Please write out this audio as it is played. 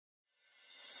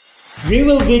we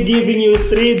will be giving you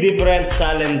 3 different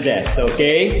challenges,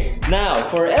 okay? Now,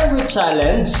 for every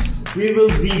challenge, we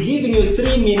will be giving you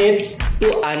 3 minutes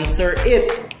to answer it.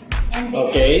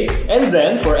 Okay? And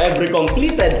then, for every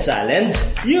completed challenge,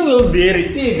 you will be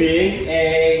receiving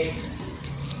a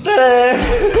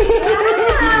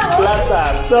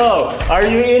laptop. So, are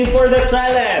you in for the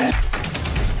challenge?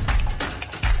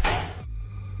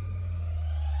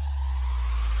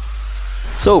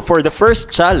 So, for the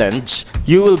first challenge,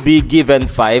 you will be given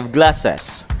 5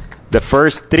 glasses. The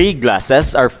first 3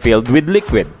 glasses are filled with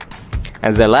liquid,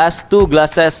 and the last 2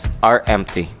 glasses are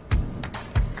empty.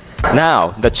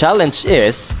 Now, the challenge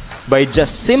is, by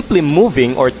just simply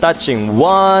moving or touching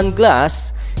one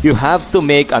glass, you have to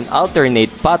make an alternate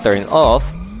pattern of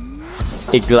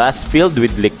a glass filled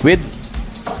with liquid,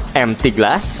 empty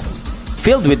glass,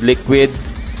 filled with liquid,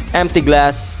 empty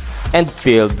glass, and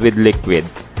filled with liquid.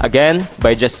 Again,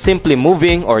 by just simply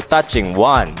moving or touching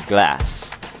one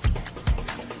glass.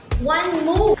 One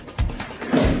move.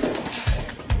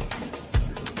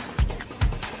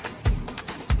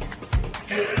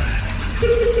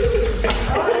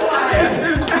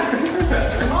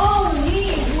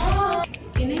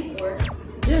 Can I pour?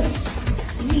 Yes.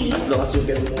 Really? As long as you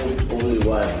can move only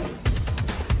one.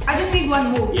 I just need one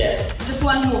move. Yes. Just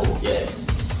one move. Yes.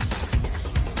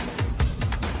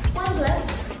 One glass.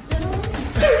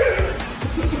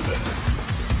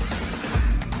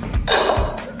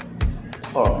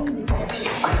 Oh.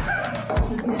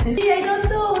 I don't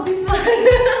know this one.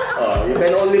 Oh, you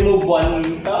can only move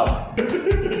one cup.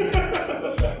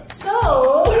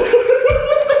 So.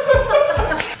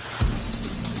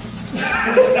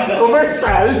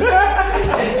 Commercial.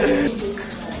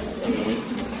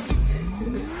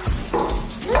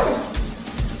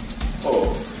 Oh.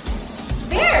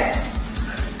 There.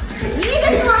 Leave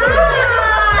this one.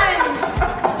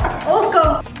 Oh,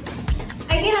 go.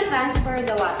 I cannot transfer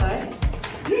the water.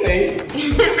 Okay.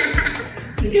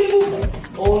 You can move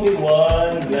only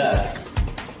one glass.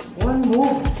 One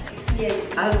move. Yes.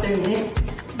 Alternate.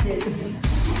 Yes.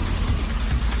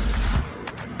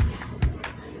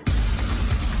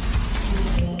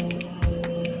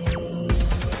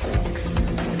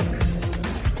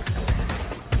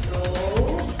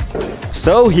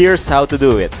 So here's how to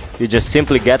do it. You just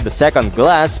simply get the second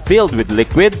glass filled with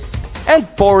liquid and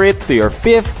pour it to your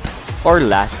 5th or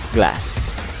last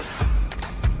glass.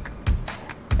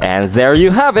 And there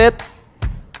you have it.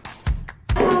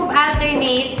 Move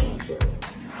alternate.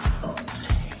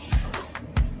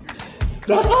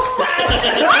 That was fast!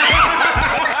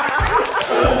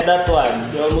 That one,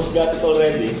 you almost got it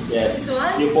already. Yes. This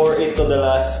one? You pour it to the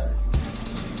last.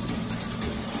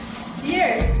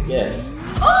 Here. Yes.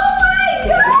 Oh my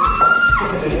god!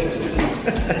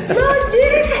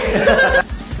 Magic!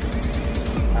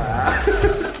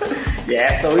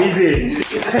 Yes, so easy.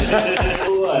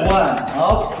 One.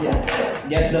 Oh, yeah.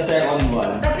 Get the second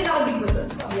one. Tapi nakabig mo doon.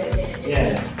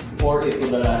 Yes. Pour it to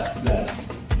the last glass.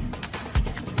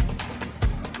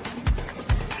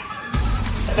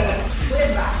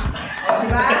 Diba?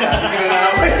 Diba?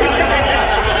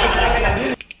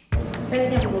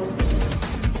 Pwede niya post.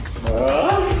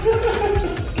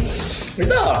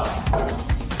 Ito.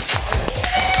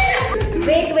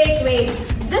 Wait.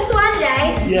 Just one,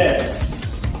 right? Yes.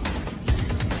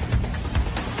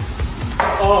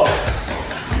 Oh.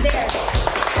 There.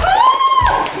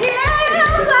 Oh! Yeah!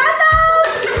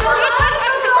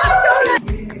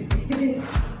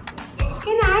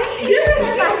 Can I?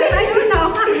 Yes! I don't know.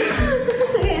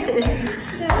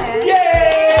 Yay!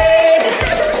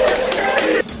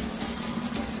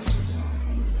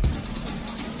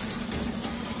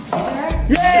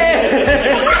 Yay!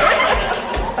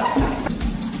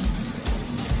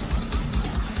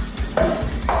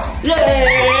 Yay!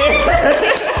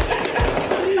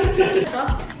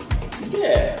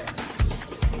 Yeah.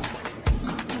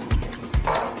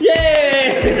 Yay!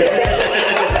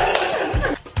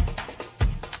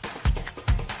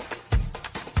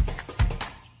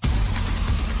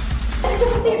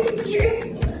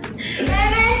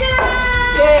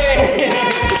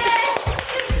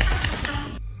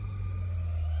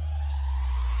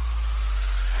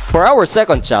 For our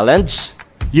second challenge,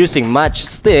 using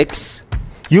matchsticks,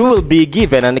 you will be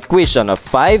given an equation of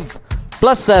 5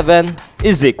 plus 7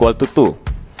 is equal to 2.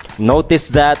 Notice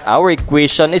that our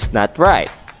equation is not right.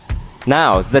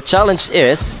 Now, the challenge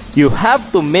is, you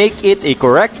have to make it a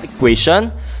correct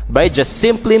equation by just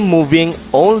simply moving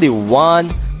only one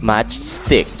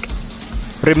matchstick.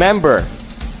 Remember,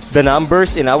 the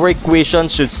numbers in our equation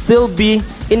should still be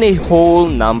in a whole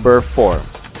number form.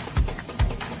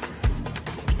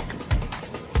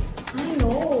 I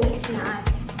know, it's not.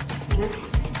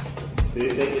 If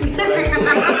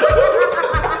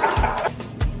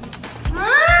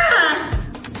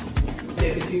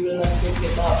you will not pick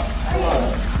it up, come on.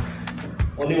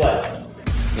 Only one.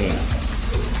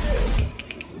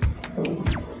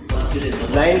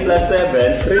 9 plus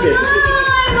 7, read it.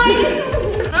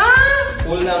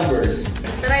 Full numbers.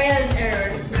 Trial and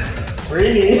error.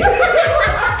 Really?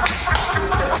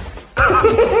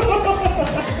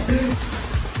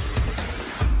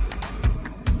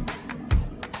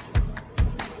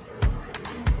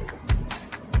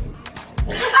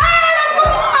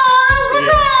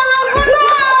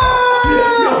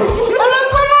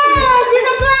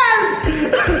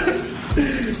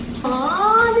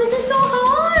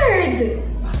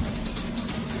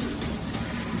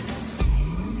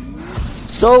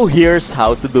 So here's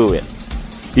how to do it.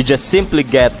 You just simply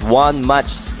get one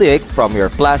matchstick from your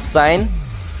plus sign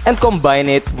and combine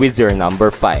it with your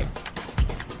number 5.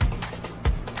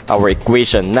 Our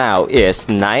equation now is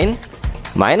 9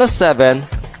 minus 7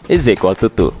 is equal to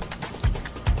 2.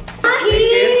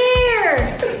 Here!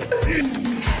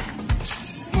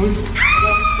 9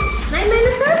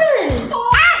 minus 7! Ah!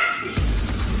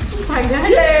 My God.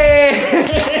 Yay!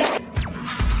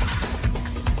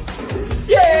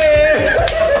 Yay!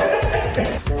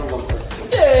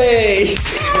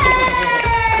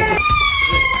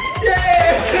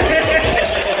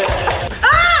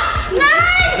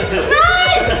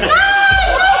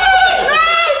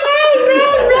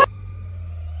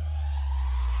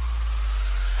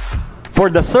 For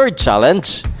the third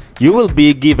challenge, you will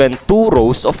be given 2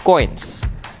 rows of coins.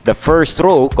 The first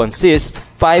row consists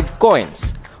 5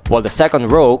 coins, while the second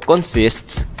row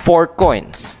consists 4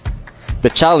 coins.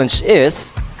 The challenge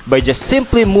is, by just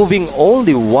simply moving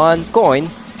only one coin,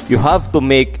 you have to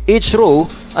make each row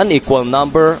an equal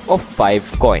number of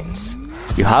 5 coins.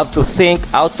 You have to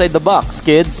think outside the box,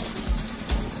 kids.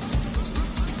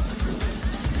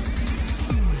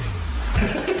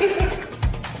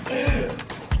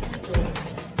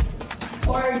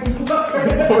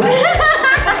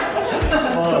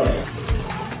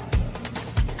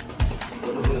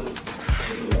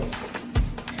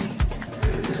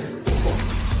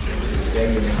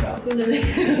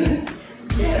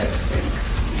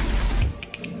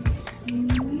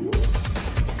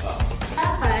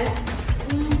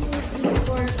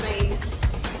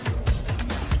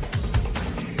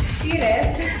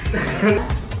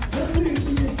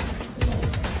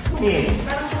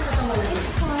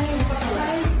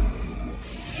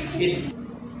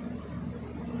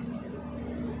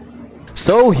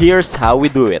 So here's how we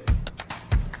do it.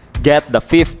 Get the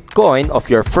 5th coin of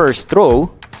your first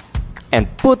row and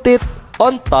put it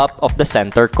on top of the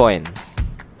center coin.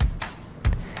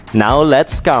 Now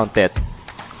let's count it.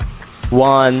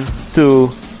 1, 2,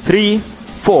 3,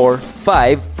 4,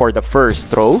 5 for the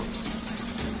first row.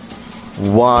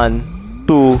 1,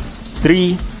 2,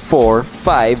 3, 4,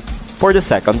 5 for the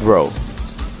second row.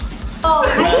 Oh, I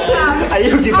give up. Are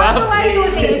you give How up? do I do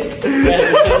this?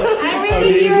 I'm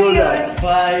really curious.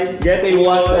 5. Get a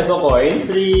 1 peso coin.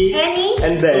 3. Any?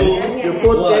 And then you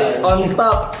put it on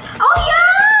top. Oh, yeah!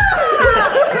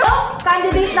 Oh,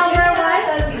 candidate number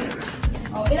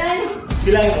 1. Oh, pilan?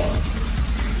 Bilang mo.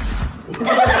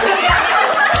 Bilang mo.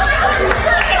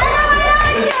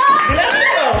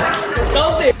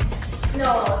 Count it. No,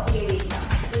 sige, wait.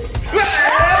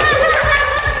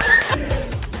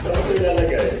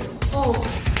 Oh.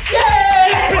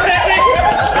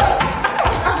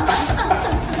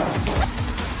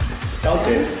 Count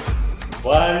it.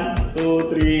 1,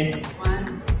 2, 3.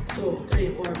 1, 2,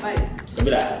 3, 4, 5.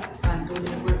 Kabila. 1, 2,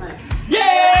 3, 4, 5.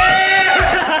 Yay!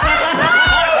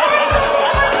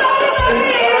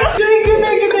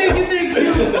 Thank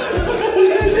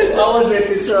you. How was it,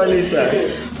 Teacher Alisa?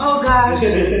 Oh gosh.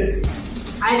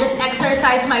 I just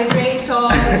exercised my brain, so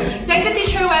thank you,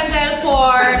 Teacher Wendell,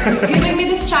 for giving me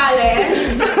this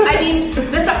challenge. I mean,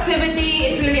 this activity,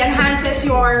 it really enhances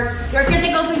your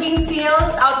critical thinking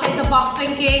skills, outside the box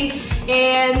thinking,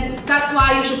 and that's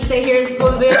why you should stay here in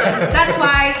Schoolville. That's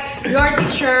why your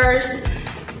teachers,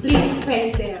 please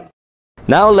thank them.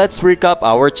 Now let's recap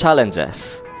our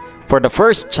challenges. For the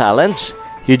first challenge,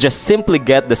 you just simply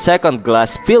get the second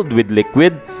glass filled with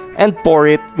liquid and pour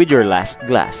it with your last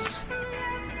glass.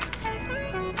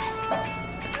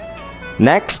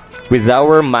 Next, with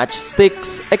our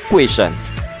matchsticks equation,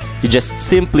 you just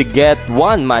simply get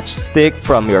one matchstick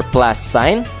from your plus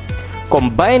sign,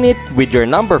 combine it with your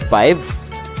number 5,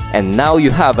 and now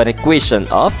you have an equation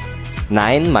of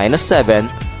 9 minus 7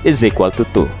 is equal to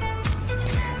 2.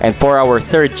 And for our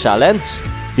third challenge,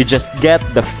 you just get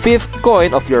the 5th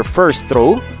coin of your first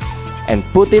row and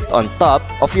put it on top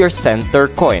of your center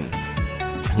coin.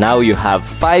 Now you have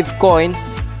 5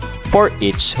 coins for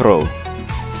each row.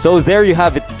 So there you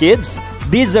have it, kids.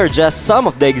 These are just some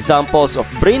of the examples of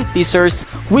brain teasers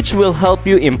which will help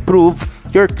you improve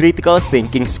your critical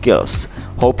thinking skills.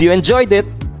 Hope you enjoyed it.